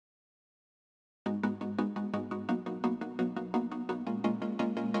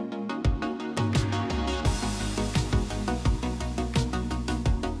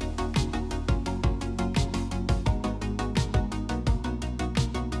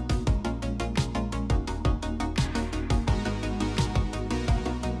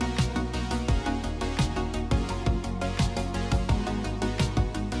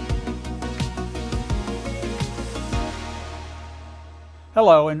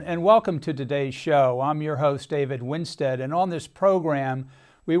Hello and welcome to today's show. I'm your host, David Winstead, and on this program,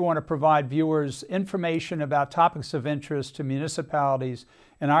 we want to provide viewers information about topics of interest to municipalities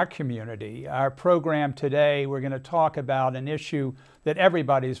in our community. Our program today, we're going to talk about an issue that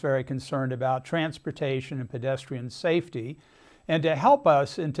everybody's very concerned about, transportation and pedestrian safety. And to help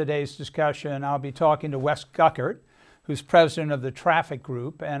us in today's discussion, I'll be talking to Wes Guckert, who's president of the Traffic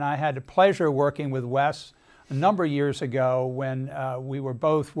Group, and I had the pleasure working with Wes a number of years ago when we were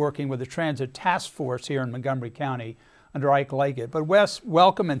both working with the Transit Task Force here in Montgomery County under Ike Leggett. But Wes,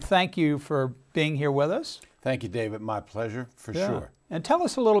 welcome and thank you for being here with us. Thank you, David. My pleasure, for sure. And tell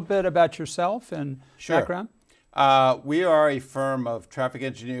us a little bit about yourself and background. We are a firm of traffic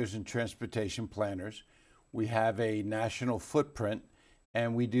engineers and transportation planners. We have a national footprint,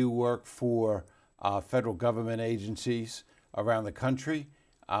 and we do work for federal government agencies around the country.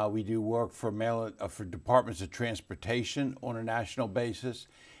 We do work for departments of transportation on a national basis,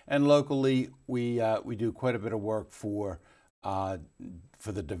 and locally we do quite a bit of work for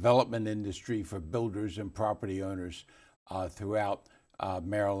the development industry, for builders and property owners throughout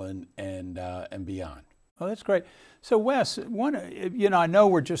Maryland and beyond. Oh, that's great. So Wes, I know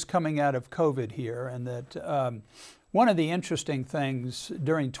we're just coming out of COVID here, and that one of the interesting things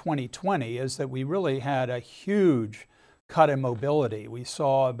during 2020 is that we really had a huge cut in mobility. We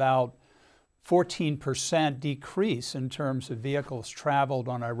saw about 14% decrease in terms of vehicles traveled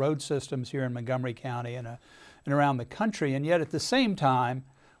on our road systems here in Montgomery County and around the country. And yet at the same time,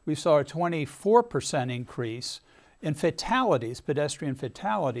 we saw a 24% increase in fatalities, pedestrian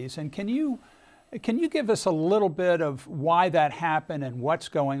fatalities. And can you give us a little bit of why that happened and what's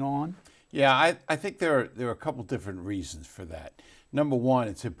going on? Yeah, I think there are a couple different reasons for that. Number one,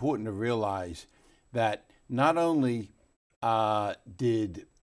 it's important to realize that not only did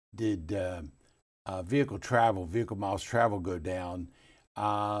vehicle miles travel go down,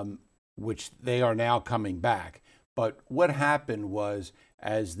 which they are now coming back. But what happened was,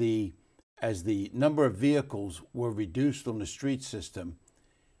 as the number of vehicles were reduced on the street system,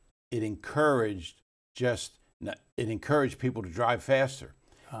 it encouraged people to drive faster.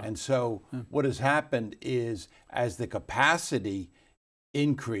 And so what has happened is, as the capacity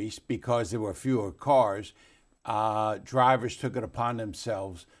increased because there were fewer cars, drivers took it upon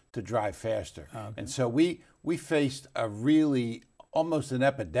themselves to drive faster. Okay. And so we faced almost an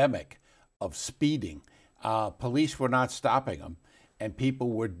epidemic of speeding. Police were not stopping them, and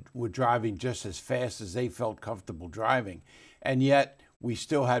people were driving just as fast as they felt comfortable driving. And yet we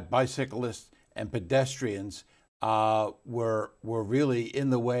still had bicyclists and pedestrians were really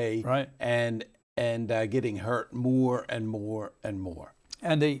in the way, right, and getting hurt more and more and more.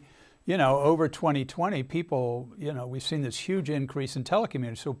 And over 2020, people, we've seen this huge increase in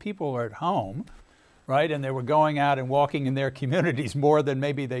telecommuting. So people are at home, right? And they were going out and walking in their communities more than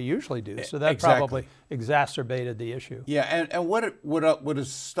maybe they usually do. So that probably exacerbated the issue. Yeah, and what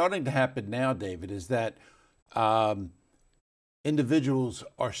is starting to happen now, David, is that individuals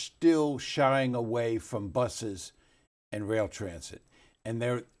are still shying away from buses and rail transit. And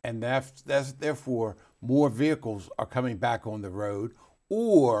therefore, more vehicles are coming back on the road,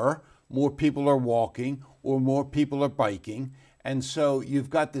 or more people are walking, or more people are biking. And so you've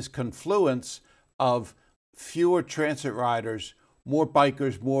got this confluence of fewer transit riders, more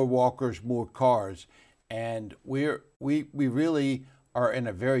bikers, more walkers, more cars. And we really are in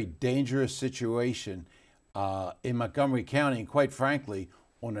a very dangerous situation in Montgomery County, and quite frankly,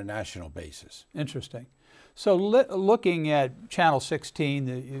 on a national basis. Interesting. So looking at Channel 16,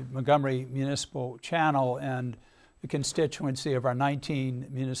 the Montgomery Municipal Channel, and the constituency of our 19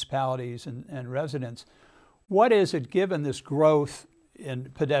 municipalities and residents, what is it, given this growth in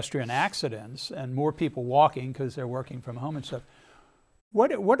pedestrian accidents and more people walking because they're working from home and stuff,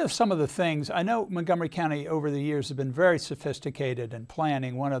 what are some of the things? I know Montgomery County over the years has been very sophisticated in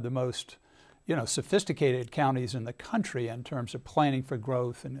planning, one of the most sophisticated counties in the country in terms of planning for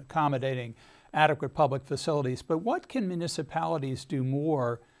growth and accommodating adequate public facilities. But what can municipalities do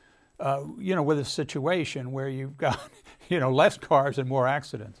more with a situation where you've got, less cars and more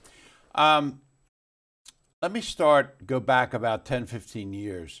accidents? Let me go back about 10, 15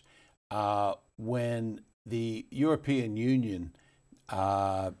 years when the European Union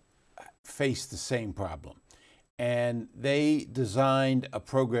faced the same problem. And they designed a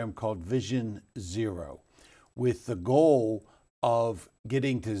program called Vision Zero, with the goal of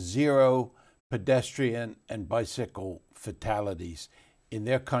getting to zero pedestrian and bicycle fatalities in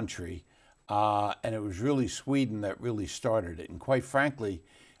their country, and it was really Sweden that really started it. And quite frankly,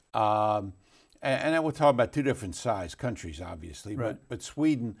 and I will talk about two different size countries, obviously, right, but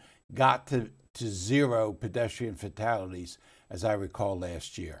Sweden got to zero pedestrian fatalities as I recall,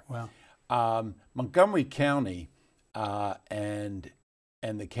 last year. Wow. Montgomery County and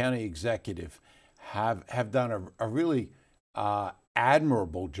the county executive have done a really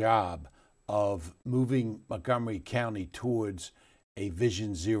admirable job of moving Montgomery County towards a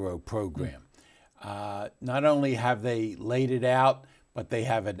Vision Zero program. Not only have they laid it out, but they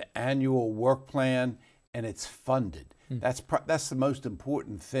have an annual work plan, and it's funded. That's the most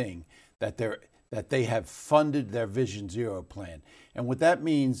important thing, that they have funded their Vision Zero plan. And what that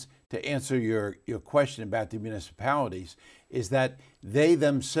means, to answer your question about the municipalities, is that they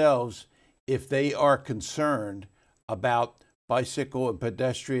themselves, if they are concerned about bicycle and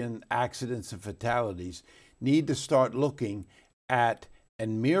pedestrian accidents and fatalities, need to start looking at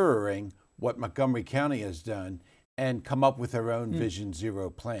and mirroring what Montgomery County has done and come up with their own Vision Zero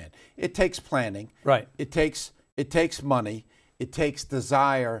plan. It takes planning. Right. It takes money. It takes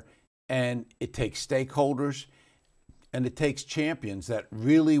desire, and it takes stakeholders, and it takes champions that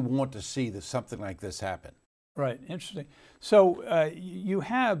really want to see something like this happen. Right. Interesting. So you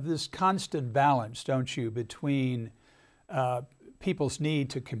have this constant balance, don't you, between people's need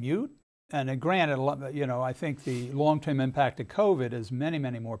to commute, and granted, you know, I think the long-term impact of COVID is many,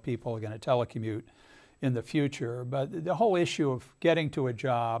 many more people are going to telecommute in the future. But the whole issue of getting to a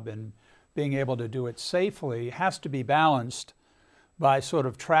job and being able to do it safely has to be balanced by sort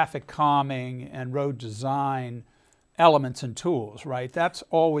of traffic calming and road design elements and tools, right? That's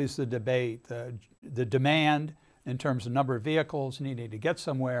always the debate, the demand in terms of number of vehicles needing to get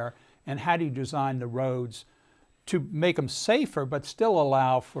somewhere, and how do you design the roads to make them safer but still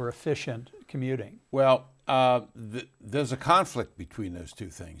allow for efficient commuting? Well, there's a conflict between those two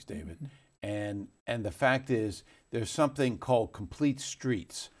things, David. And the fact is, there's something called Complete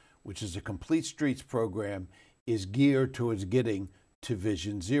Streets, which is a Complete Streets program is geared towards getting to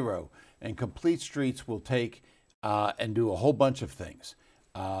Vision Zero. And Complete Streets will take and do a whole bunch of things.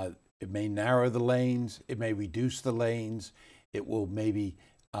 It may narrow the lanes, it may reduce the lanes, it will maybe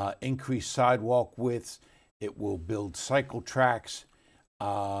increase sidewalk widths, it will build cycle tracks,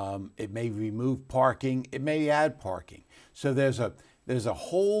 it may remove parking, it may add parking. So there's a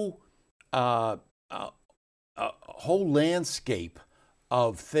whole landscape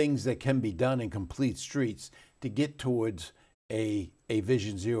of things that can be done in Complete Streets to get towards a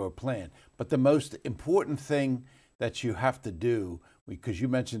Vision Zero plan. But the most important thing that you have to do, because you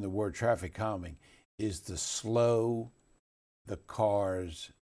mentioned the word traffic calming, is to slow the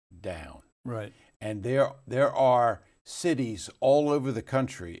cars down. Right. And there are cities all over the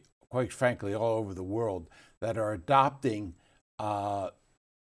country, quite frankly, all over the world, that are adopting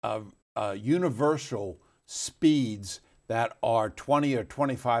universal speeds that are 20 or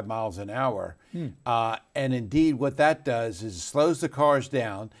 25 miles an hour. And indeed, what that does is it slows the cars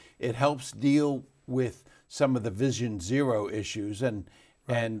down. It helps deal with some of the Vision Zero issues. And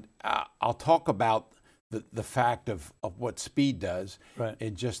I'll talk about the fact of what speed does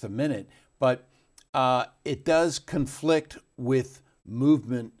in just a minute. But it does conflict with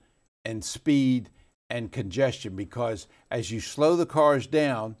movement and speed and congestion, because as you slow the cars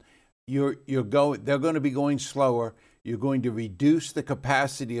down, they're going to be going slower. You're going to reduce the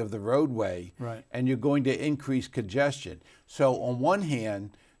capacity of the roadway, and you're going to increase congestion. So on one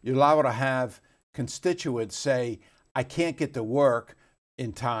hand, you're liable to have constituents say, I can't get to work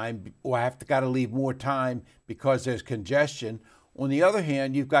in time, or I got to leave more time because there's congestion. On the other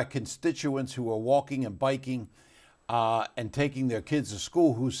hand, you've got constituents who are walking and biking and taking their kids to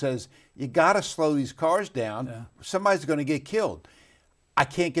school who says, you got to slow these cars down. Yeah. Somebody's going to get killed. I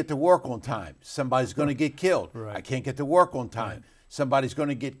can't get to work on time. Somebody's going to get killed. I can't get to work on time. Somebody's going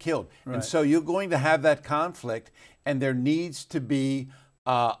to get killed. And so you're going to have that conflict, and there needs to be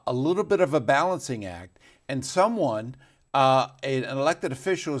a little bit of a balancing act. And someone, an elected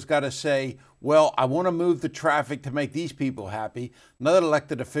official, has got to say, well, I want to move the traffic to make these people happy. Another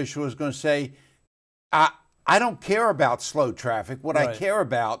elected official is going to say, I don't care about slow traffic. What I care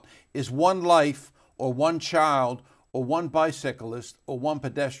about is one life or one child or one bicyclist or one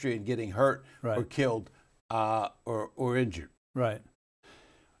pedestrian getting hurt or killed or injured. Right.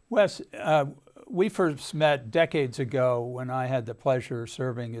 Wes, we first met decades ago when I had the pleasure of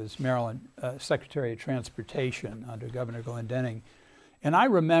serving as Maryland Secretary of Transportation under Governor Glendening. And I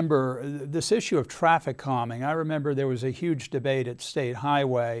remember this issue of traffic calming. I remember there was a huge debate at State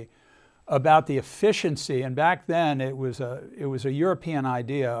Highway about the efficiency, and back then it was a European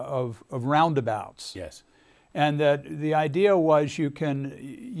idea of roundabouts. Yes. And that the idea was you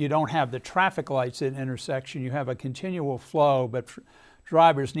don't have the traffic lights at an intersection, you have a continual flow, but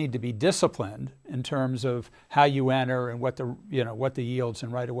drivers need to be disciplined in terms of how you enter and what the yields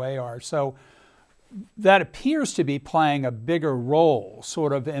and right of way are. So that appears to be playing a bigger role,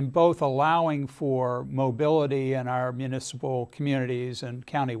 sort of in both allowing for mobility in our municipal communities and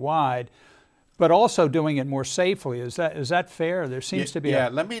countywide, but also doing it more safely. Is that fair? There seems to be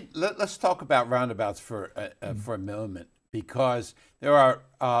let's talk about roundabouts for a moment, because there are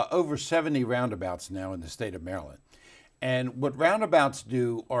over 70 roundabouts now in the state of Maryland. And what roundabouts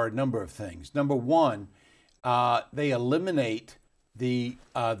do are a number of things. Number one, they eliminate the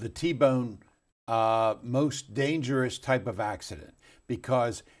T-bone most dangerous type of accident,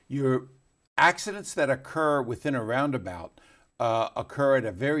 because your accidents that occur within a roundabout occur at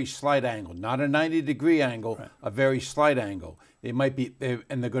a very slight angle, not a 90-degree angle, right. A very slight angle. They might be,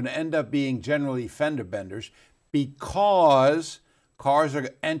 and they're going to end up being generally fender benders, because cars are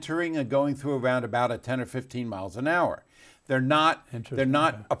entering and going through a roundabout at 10 or 15 miles an hour. They're not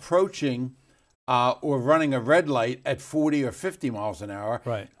approaching or running a red light at 40 or 50 miles an hour,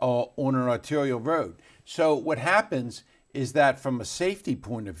 right. On an arterial road. So what happens is that from a safety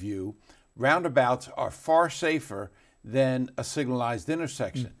point of view, roundabouts are far safer than a signalized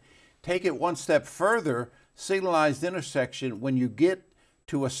intersection. Take it one step further, signalized intersection, when you get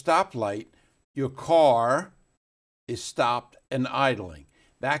to a stoplight, your car is stopped and idling.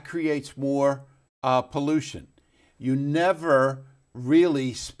 That creates more pollution. You never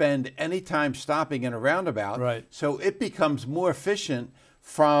really spend any time stopping in a roundabout, right. So it becomes more efficient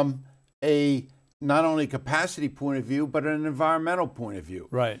from a not only capacity point of view, but an environmental point of view.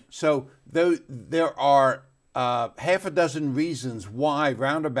 Right. So there are half a dozen reasons why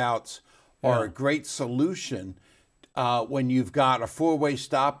roundabouts are a great solution when you've got a four-way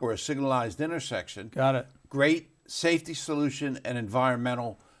stop or a signalized intersection. Got it. Great safety solution and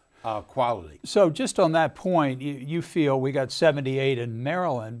environmental quality. So just on that point, you feel we got 78 in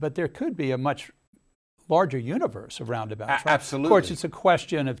Maryland, but there could be a much larger universe of roundabouts. Right? Absolutely. Of course, it's a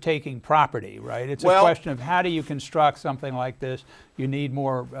question of taking property, right? It's a question of how do you construct something like this. You need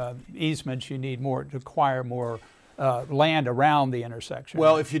more easements. You need more to acquire more land around the intersection.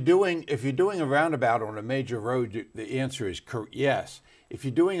 Well, if you're doing a roundabout on a major road, the answer is yes. If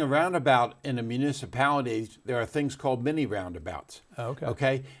you're doing a roundabout in a municipality, there are things called mini roundabouts. Okay.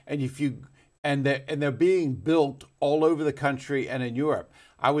 Okay, and they're being built all over the country and in Europe.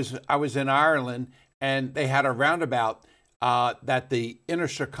 I was in Ireland, and they had a roundabout that the inner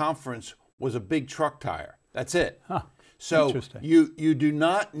circumference was a big truck tire. That's it. Huh. So you do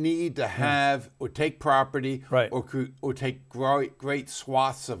not need to have or take property or take great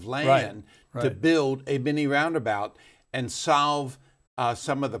swaths of land to build a mini roundabout and solve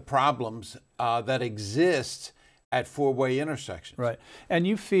some of the problems that exist at four-way intersections. Right. And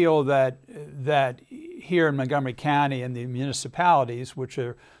you feel that here in Montgomery County and the municipalities, which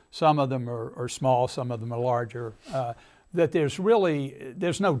are some of them are small, some of them are larger, that there's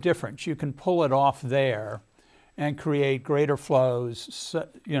no difference. You can pull it off there and create greater flows,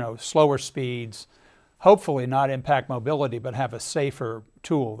 slower speeds, hopefully not impact mobility, but have a safer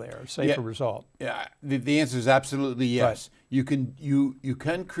tool there, a safer result. Yeah, the answer is absolutely yes. Right. You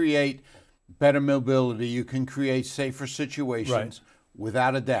can create better mobility. You can create safer situations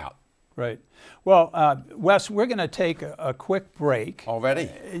without a doubt. Right. Well, Wes, we're going to take a quick break. Already?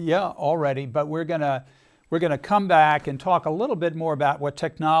 Yeah, already. But we're going to come back and talk a little bit more about what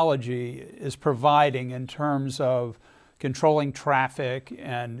technology is providing in terms of controlling traffic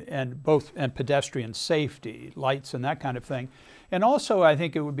and pedestrian safety, lights and that kind of thing. And also, I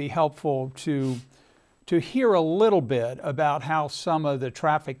think it would be helpful to hear a little bit about how some of the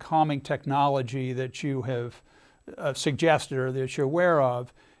traffic calming technology that you have suggested or that you're aware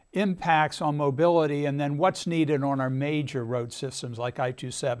of impacts on mobility, and then what's needed on our major road systems like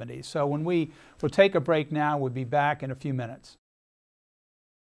I-270. So we'll take a break now. We'll be back in a few minutes.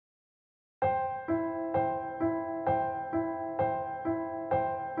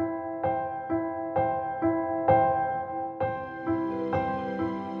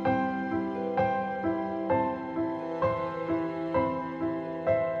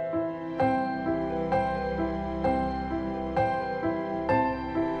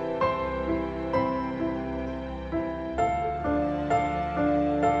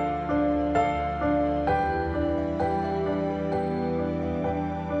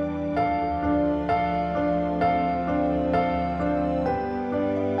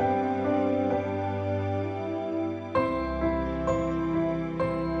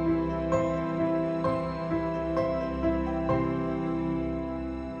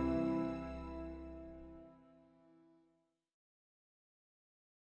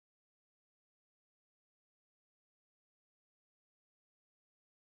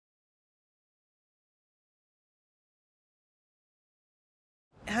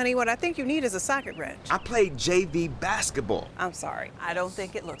 Honey, what I think you need is a socket wrench. I played JV basketball. I'm sorry. I don't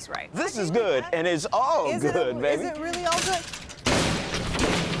think it looks right. This is good, and it's all good, baby. Is it really all good?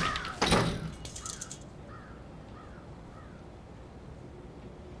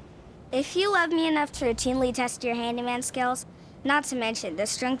 If you love me enough to routinely test your handyman skills, not to mention the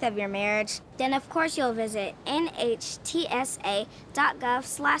strength of your marriage, then of course you'll visit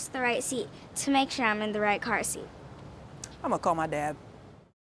nhtsa.gov/the-right-seat to make sure I'm in the right car seat. I'm gonna call my dad.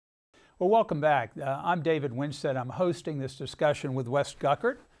 Well, welcome back. I'm David Winstead. I'm hosting this discussion with Wes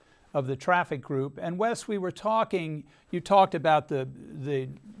Guckert of the Traffic Group. And Wes, we were talking, you talked about the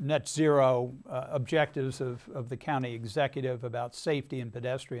net zero objectives of the county executive about safety and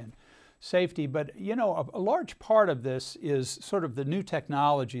pedestrian safety. But, you know, a large part of this is sort of the new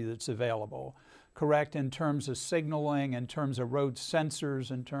technology that's available, correct, in terms of signaling, in terms of road sensors,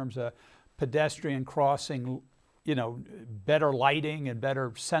 in terms of pedestrian crossing, you know, better lighting and better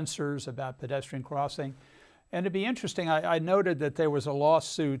sensors about pedestrian crossing. And it'd be interesting, I noted that there was a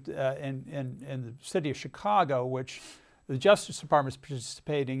lawsuit in the city of Chicago, which the Justice Department is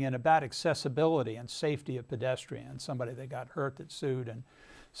participating in, about accessibility and safety of pedestrians, somebody that got hurt that sued. And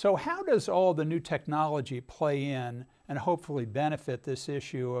so how does all the new technology play in and hopefully benefit this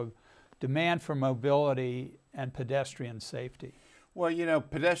issue of demand for mobility and pedestrian safety? Well, you know,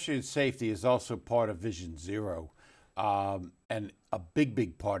 pedestrian safety is also part of Vision Zero, and a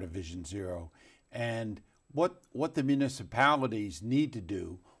big part of Vision Zero. And what the municipalities need to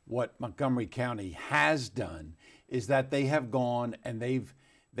do, what Montgomery County has done, is that they have gone and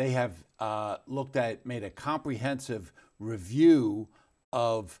they have looked at, made a comprehensive review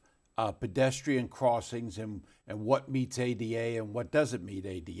of pedestrian crossings and what meets ADA and what doesn't meet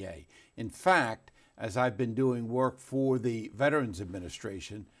ADA. In fact, as I've been doing work for the Veterans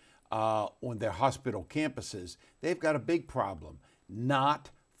Administration on their hospital campuses, they've got a big problem not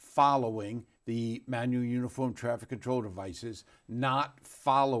following the manual uniform traffic control devices, not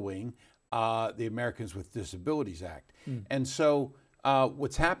following the Americans with Disabilities Act. And so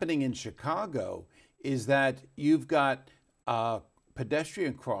what's happening in Chicago is that you've got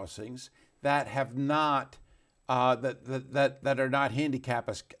pedestrian crossings that have not that are not handicap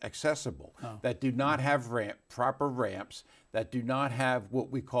accessible, that do not have proper ramps, that do not have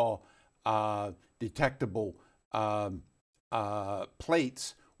what we call detectable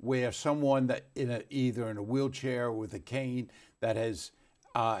plates, where someone that either in a wheelchair or with a cane that has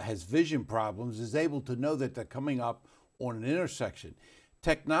vision problems is able to know that they're coming up on an intersection.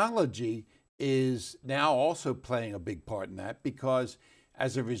 Technology is now also playing a big part in that, because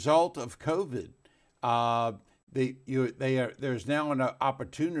as a result of COVID, there's now an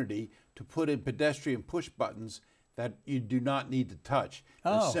opportunity to put in pedestrian push buttons that you do not need to touch.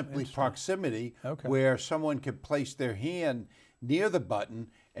 There's simply proximity, where someone can place their hand near the button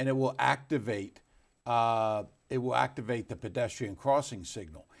and it will activate the pedestrian crossing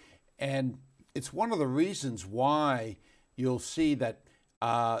signal. And it's one of the reasons why you'll see that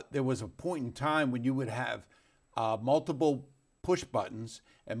there was a point in time when you would have multiple push buttons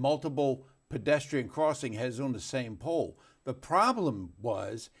and multiple pedestrian crossing heads on the same pole. The problem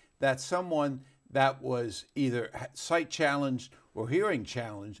was that someone that was either sight challenged or hearing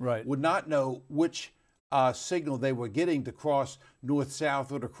challenged would not know which signal they were getting to cross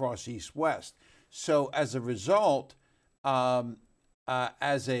north-south or to cross east-west. So as a result,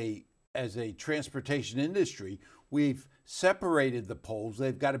 as a transportation industry, we've separated the poles.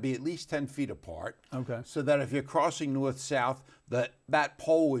 They've got to be at least 10 feet apart. So that if you're crossing north-south, that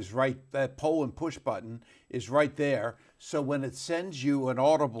pole is that pole and push button is right there. So when it sends you an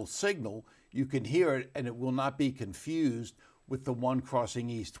audible signal, you can hear it and it will not be confused with the one crossing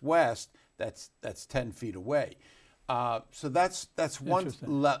east-west that's 10 feet away. So that's one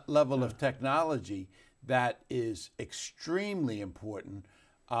level of technology that is extremely important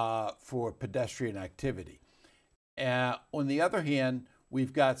for pedestrian activity. On the other hand,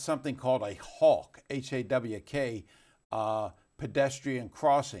 we've got something called a HAWK, H-A-W-K, pedestrian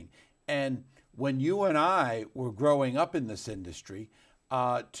crossing. And when you and I were growing up in this industry,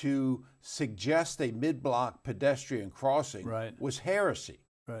 to suggest a mid-block pedestrian crossing was heresy.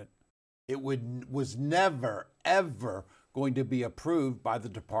 It was never, ever going to be approved by the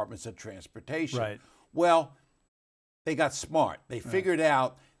departments of transportation. Well, they got smart. They figured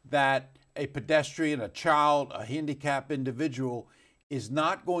out that a pedestrian, a child, a handicapped individual is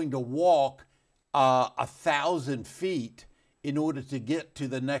not going to walk 1,000 feet in order to get to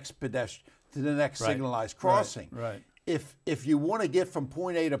the next signalized crossing. If you want to get from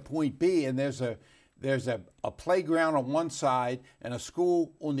point A to point B, and there's a playground on one side and a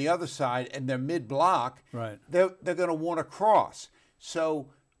school on the other side, and they're mid-block, they're going to want to cross. So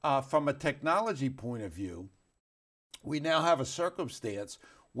from a technology point of view, we now have a circumstance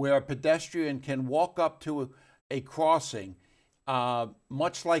where a pedestrian can walk up to a crossing,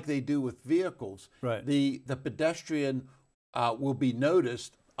 much like they do with vehicles. Right. The pedestrian will be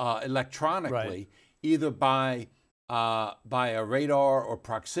noticed electronically, either by a radar or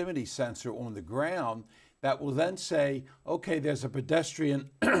proximity sensor on the ground that will then say, okay, there's a pedestrian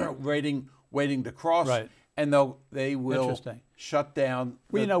waiting to cross, and they will shut down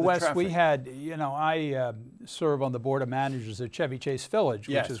well, the Wes, traffic. we had, I serve on the Board of Managers at Chevy Chase Village,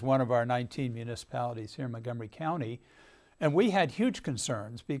 which is one of our 19 municipalities here in Montgomery County. And we had huge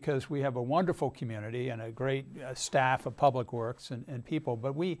concerns because we have a wonderful community and a great staff of public works and people,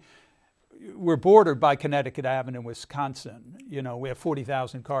 but we're bordered by Connecticut Avenue in Wisconsin. We have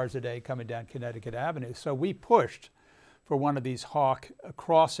 40,000 cars a day coming down Connecticut Avenue. So we pushed for one of these Hawk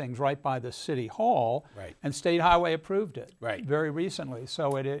crossings right by the City Hall, and State Highway approved it very recently.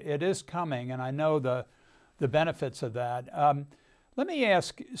 So it is coming, and I know the benefits of that. Let me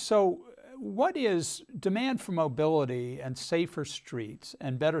ask, so what is demand for mobility and safer streets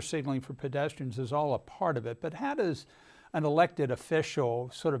and better signaling for pedestrians is all a part of it, but how does an elected official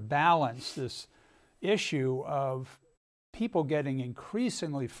sort of balance this issue of people getting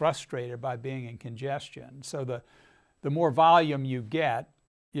increasingly frustrated by being in congestion? So the more volume you get,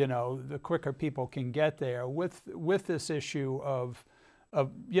 the quicker people can get there with this issue of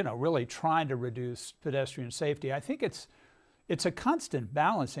really trying to reduce pedestrian safety. I think it's a constant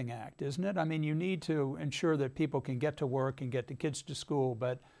balancing act, isn't it? I mean, you need to ensure that people can get to work and get the kids to school,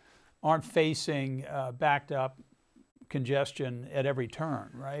 but aren't facing backed up congestion at every turn,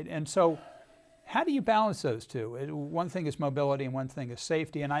 right? And so how do you balance those two? One thing is mobility and one thing is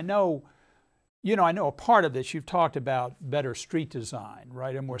safety. And I know a part of this, you've talked about better street design,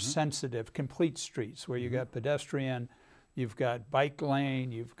 right? A more sensitive, complete streets where you got pedestrian, you've got bike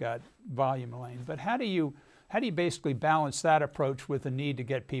lane, you've got volume lane. But how do you basically balance that approach with the need to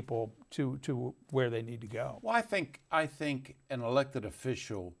get people to where they need to go? Well, I think an elected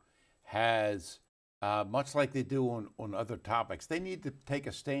official has, much like they do on other topics, they need to take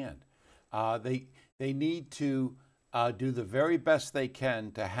a stand. They need to do the very best they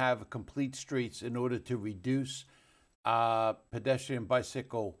can to have complete streets in order to reduce pedestrian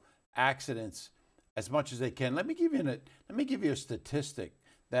bicycle accidents as much as they can. Let me give you a statistic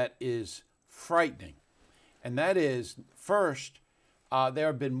that is frightening, and that is, first, there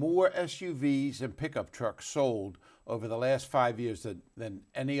have been more SUVs and pickup trucks sold over the last 5 years than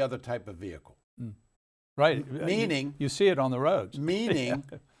any other type of vehicle. Right. Meaning, you see it on the roads. Meaning,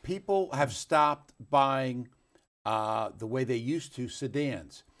 people have stopped buying the way they used to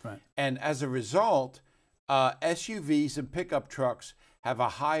sedans. Right. And as a result, SUVs and pickup trucks have a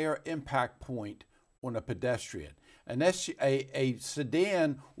higher impact point on a pedestrian. A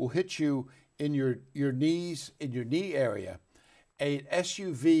sedan will hit you in your knees, in your knee area. An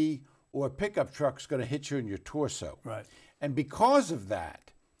SUV or a pickup truck is going to hit you in your torso. Right. And because of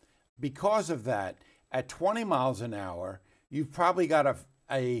that, at 20 miles an hour, you've probably got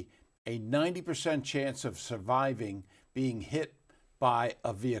a 90% chance of surviving being hit by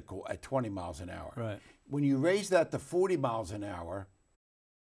a vehicle at 20 miles an hour. Right. When you raise that to 40 miles an hour,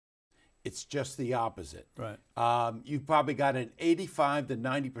 it's just the opposite. Right. You've probably got an 85 to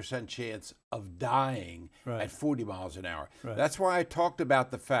 90% chance of dying at 40 miles an hour. Right. That's why I talked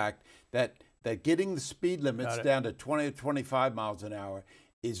about the fact that getting the speed limits down to 20 to 25 miles an hour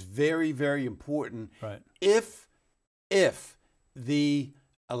is very, very important. Right. If the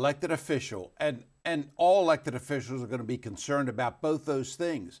elected official, and all elected officials are going to be concerned about both those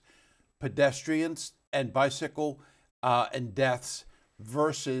things, pedestrians and bicycle and deaths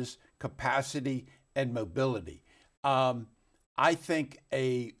versus capacity and mobility. I think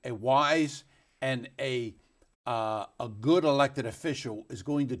a wise and a good elected official is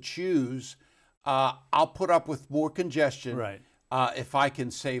going to choose, I'll put up with more congestion if I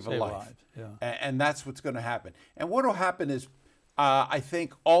can save a life. Yeah. And that's what's going to happen. And what will happen is, I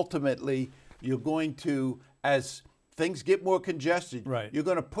think ultimately you're going to, as things get more congested, you're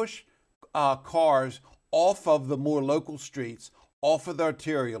going to push cars off of the more local streets, off of the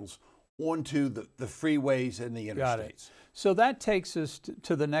arterials, onto the freeways and the interstates. Got it. So that takes us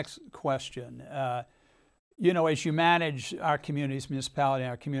to the next question. As you manage our communities, municipality,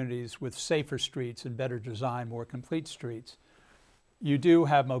 our communities with safer streets and better design, more complete streets, you do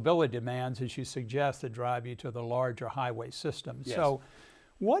have mobility demands, as you suggest, that drive you to the larger highway system. Yes. So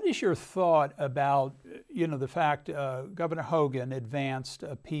what is your thought about, the fact Governor Hogan advanced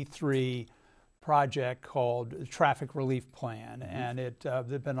a P3 project called Traffic Relief Plan, and there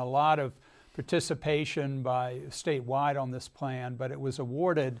have been a lot of participation by statewide on this plan, but it was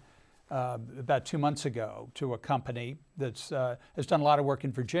awarded about 2 months ago to a company that's has done a lot of work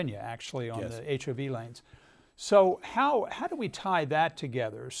in Virginia, actually, on Yes. the HOV lanes. So how do we tie that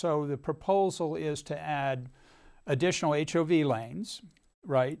together? So the proposal is to add additional HOV lanes,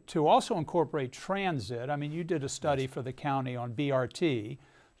 right, to also incorporate transit. I mean, you did a study for the county on BRT.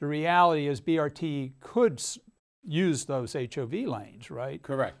 The reality is BRT could use those HOV lanes, right?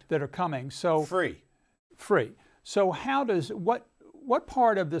 Correct. That are coming. So Free. free. So how does what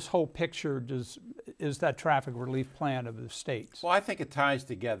part of this whole picture is that traffic relief plan of the states? Well, I think it ties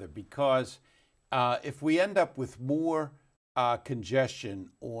together because if we end up with more congestion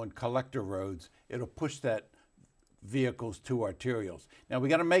on collector roads, it'll push that vehicles to arterials. Now we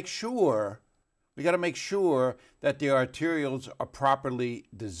got to make sure that the arterials are properly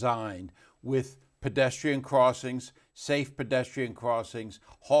designed with pedestrian crossings, safe pedestrian crossings,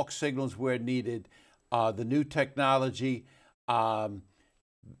 hawk signals where needed, the new technology,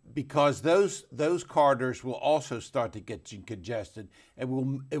 because those corridors will also start to get congested,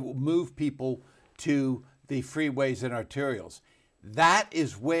 and it will move people to the freeways and arterials. That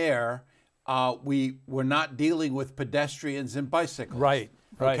is where we're not dealing with pedestrians and bicycles. Right.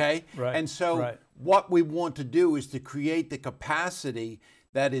 Okay? Right. And so what we want to do is to create the capacity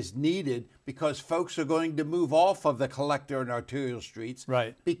that is needed, because folks are going to move off of the collector and arterial streets,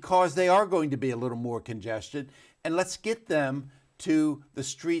 right, because they are going to be a little more congested. And let's get them to the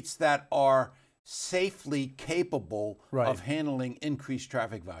streets that are safely capable of handling increased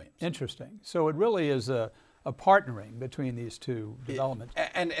traffic volumes. Interesting. So it really is a partnering between these two developments.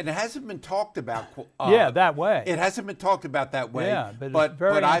 And it hasn't been talked about. That way. It hasn't been talked about that way. Yeah, but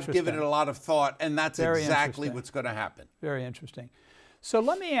I've given it a lot of thought, and that's exactly what's going to happen. Very interesting. So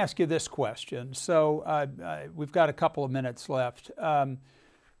let me ask you this question. So we've got a couple of minutes left.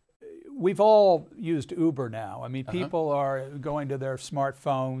 We've all used Uber now. I mean, people are going to their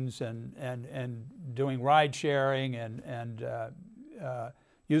smartphones and doing ride sharing and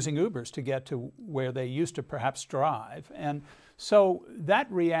using Ubers to get to where they used to perhaps drive. And so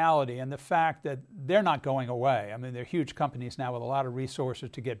that reality and the fact that they're not going away, I mean, they're huge companies now with a lot of resources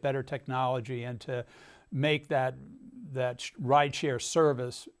to get better technology and to make that rideshare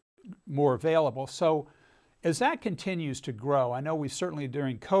service more available. So as that continues to grow, I know we certainly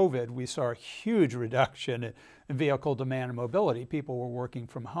during COVID, we saw a huge reduction in vehicle demand and mobility. People were working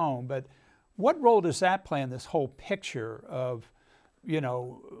from home. But what role does that play in this whole picture of,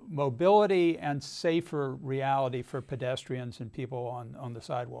 mobility and safer reality for pedestrians and people on the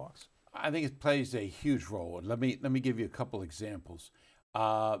sidewalks? I think it plays a huge role. And let me give you a couple examples.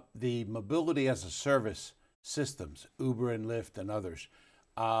 The mobility as a service systems, Uber and Lyft and others,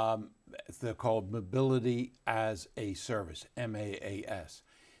 they're called mobility as a service, MAAS.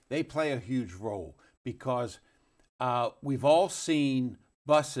 They play a huge role because we've all seen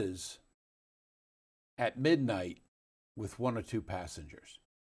buses at midnight with 1 or 2 passengers.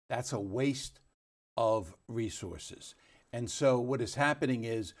 That's a waste of resources. And so what is happening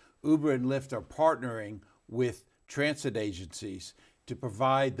is Uber and Lyft are partnering with transit agencies to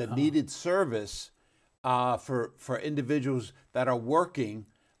provide the needed service for individuals that are working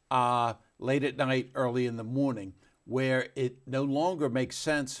late at night, early in the morning, where it no longer makes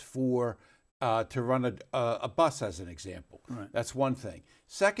sense to run a bus, as an example. Right. That's one thing.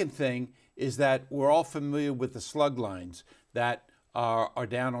 Second thing is that we're all familiar with the slug lines that are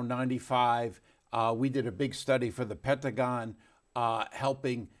down on 95. We did a big study for the Pentagon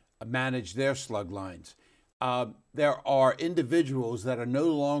helping manage their slug lines. There are individuals that are no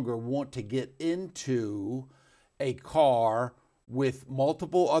longer want to get into a car with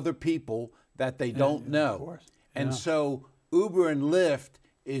multiple other people that they don't know. Of course. Yeah. And so Uber and Lyft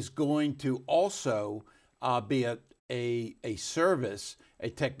is going to also be a service, a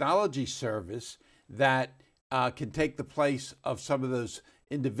technology service that can take the place of some of those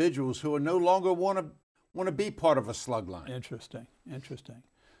individuals who are no longer want to be part of a slug line. Interesting.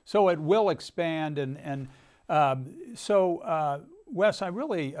 So it will expand, and Wes, I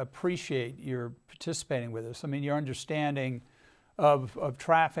really appreciate your participating with us. I mean, your understanding of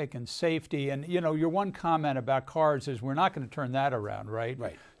traffic and safety, and your one comment about cars is we're not going to turn that around, right?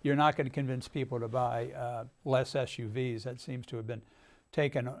 Right. You're not going to convince people to buy less SUVs. That seems to have been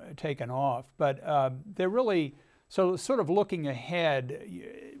taken off. But they're really, so sort of looking ahead,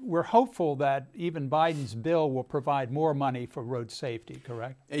 we're hopeful that even Biden's bill will provide more money for road safety,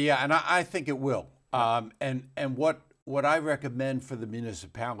 correct? Yeah, and I think it will. And what I recommend for the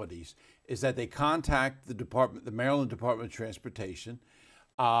municipalities is that they contact the Maryland Department of Transportation.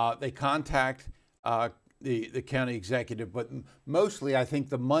 They contact the county executive, but mostly I think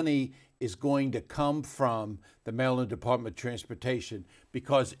the money is going to come from the Maryland Department of Transportation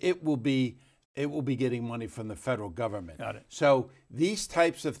because it will be getting money from the federal government. Got it. So these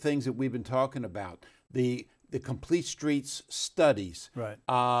types of things that we've been talking about, the complete streets studies, right.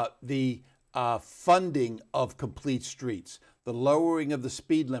 The funding of complete streets, the lowering of the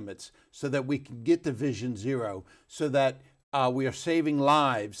speed limits so that we can get to Vision Zero, so that we are saving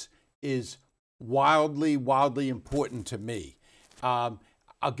lives is wildly, wildly important to me.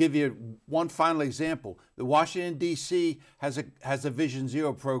 I'll give you one final example. The Washington, D.C. has a Vision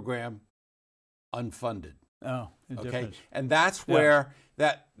Zero program unfunded. Oh, okay, and that's where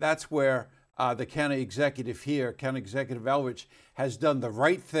that's where the county executive here, County Executive Elrich, has done the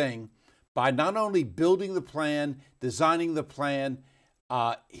right thing by not only building the plan, designing the plan,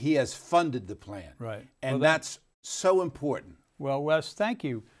 he has funded the plan. Right, and that's so important. Well, Wes, thank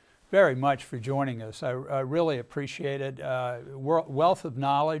you very much for joining us. I really appreciate it. Wealth of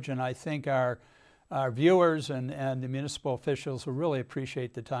knowledge, and I think our viewers and the municipal officials will really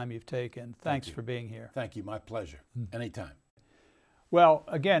appreciate the time you've taken. Thanks for being here. Thank you. My pleasure. Anytime. Well,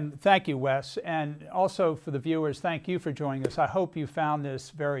 again, thank you, Wes. And also for the viewers, thank you for joining us. I hope you found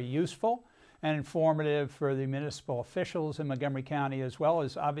this very useful and informative for the municipal officials in Montgomery County, as well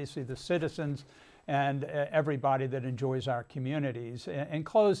as obviously the citizens and everybody that enjoys our communities. In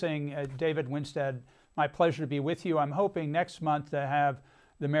closing, David Winstead, my pleasure to be with you. I'm hoping next month to have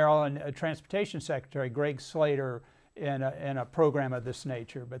the Maryland Transportation Secretary, Greg Slater, in a program of this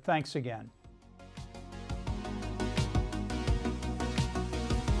nature. But thanks again.